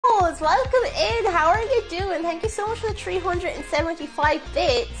potatoes, welcome in. How are you doing? Thank you so much for the 375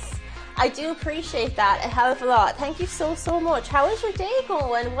 bits. I do appreciate that a hell of a lot. Thank you so much. How is your day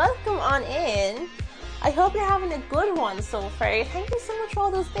going? Welcome on in. I hope you're having a good one so far. Thank you so much for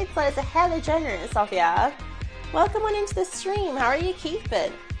all those bits. That is a hella generous of ya. Welcome on into the stream. How are you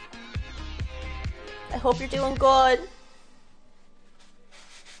keeping? I hope you're doing good.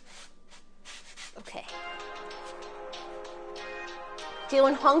 Okay.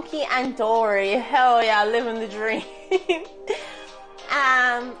 Doing hunky and dory. Hell yeah, living the dream.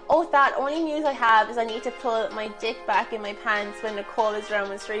 Oh, that only news I have is I need to pull my dick back in my pants when Nicole is around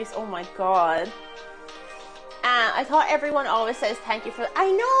with Cerise. Oh my god. I thought everyone always says thank you for that.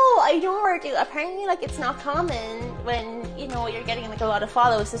 I know, dude. Apparently, like, it's not common when, you know, you're getting like a lot of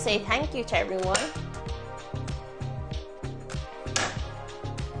follows to say thank you to everyone.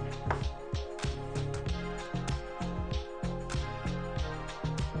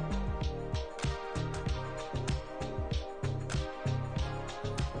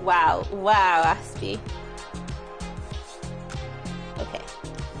 Wow, Aspie. Okay.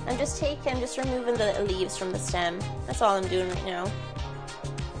 I'm just removing the leaves from the stem. That's all I'm doing right now.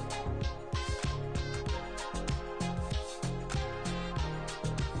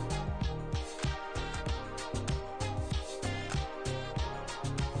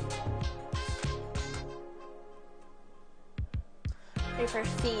 For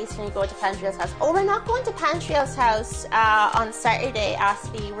feast when you go to Pantriel's house. Oh, we're not going to Pantriel's house on Saturday,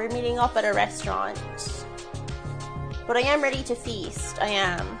 Aspie. We're meeting up at a restaurant. But I am ready to feast. I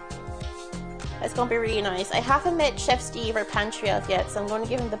am. It's going to be really nice. I haven't met Chef Steve or Pantriel yet, so I'm going to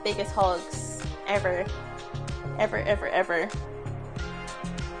give him the biggest hugs ever. Ever.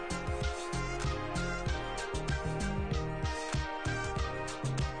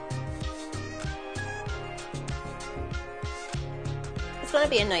 It's gonna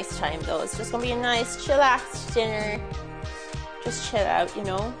be a nice time though. It's just gonna be a nice chillaxed dinner. Just chill out, you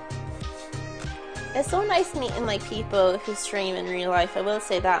know. It's so nice meeting like people who stream in real life, I will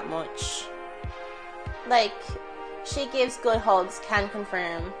say that much. Like, she gives good hugs, can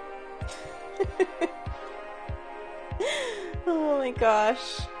confirm. Oh my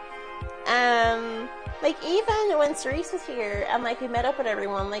gosh. Like, even when Cerise was here and like we met up with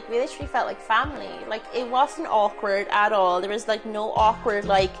everyone, like we literally felt like family. Like, it wasn't awkward at all. There was like no awkward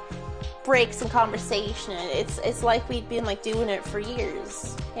like breaks in conversation. It's like we'd been like doing it for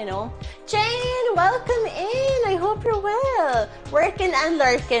years, you know. Jane, welcome in. I hope you're well. Working and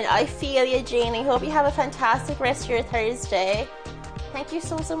lurking. I feel you, Jane. I hope you have a fantastic rest of your Thursday. Thank you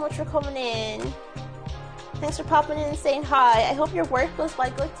so much for coming in. Thanks for popping in and saying hi. I hope your work goes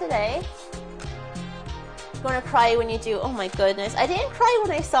by good today. Gonna cry when you do. Oh my goodness. I didn't cry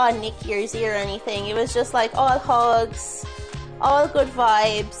when I saw Nick Yearsy or anything. It was just like all hugs, all good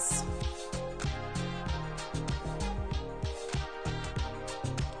vibes.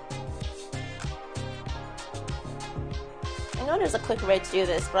 I know there's a quicker way to do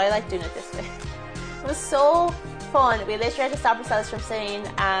this, but I like doing it this way. It was so fun. We literally had to stop ourselves from saying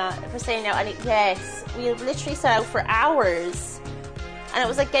no, and yes, we literally sat out for hours. And it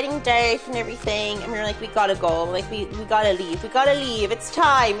was like getting dark and everything, and we were like, we gotta go, like we gotta leave, it's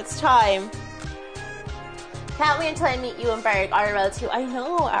time. Can't wait until I meet you in Berg IRL too. I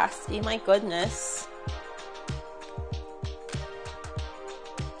know, Aspie, my goodness.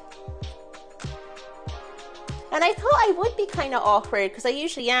 And I thought I would be kind of awkward, because I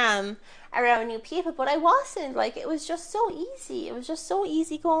usually am around new people, but I wasn't. Like, it was just so easy. It was just so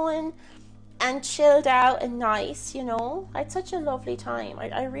easy going and chilled out and nice, you know. I had such a lovely time.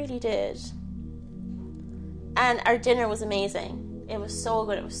 I really did. And our dinner was amazing. It was so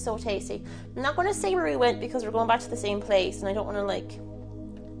good. It was so tasty. I'm not going to say where we went because we're going back to the same place and I don't want to like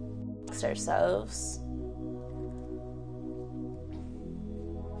mix ourselves.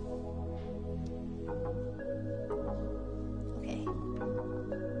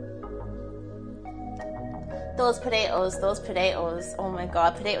 Those potatoes, oh my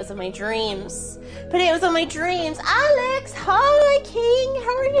god, potatoes of my dreams. Alex, hi King,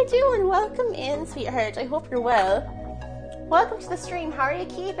 how are you doing? Welcome in, sweetheart, I hope you're well. Welcome to the stream, how are you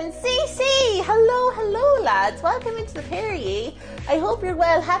keeping? Cece, hello lads, welcome into the Perry. I hope you're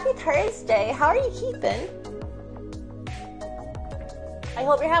well, happy Thursday, how are you keeping? I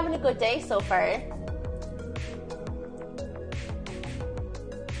hope you're having a good day so far.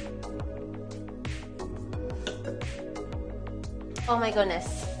 Oh my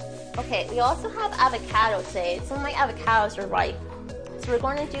goodness. Okay, we also have avocado today. Some of my avocados are ripe. So we're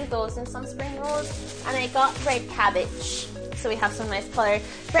going to do those in some spring rolls. And I got red cabbage. So we have some nice color.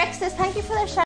 Brex says, thank you for the shout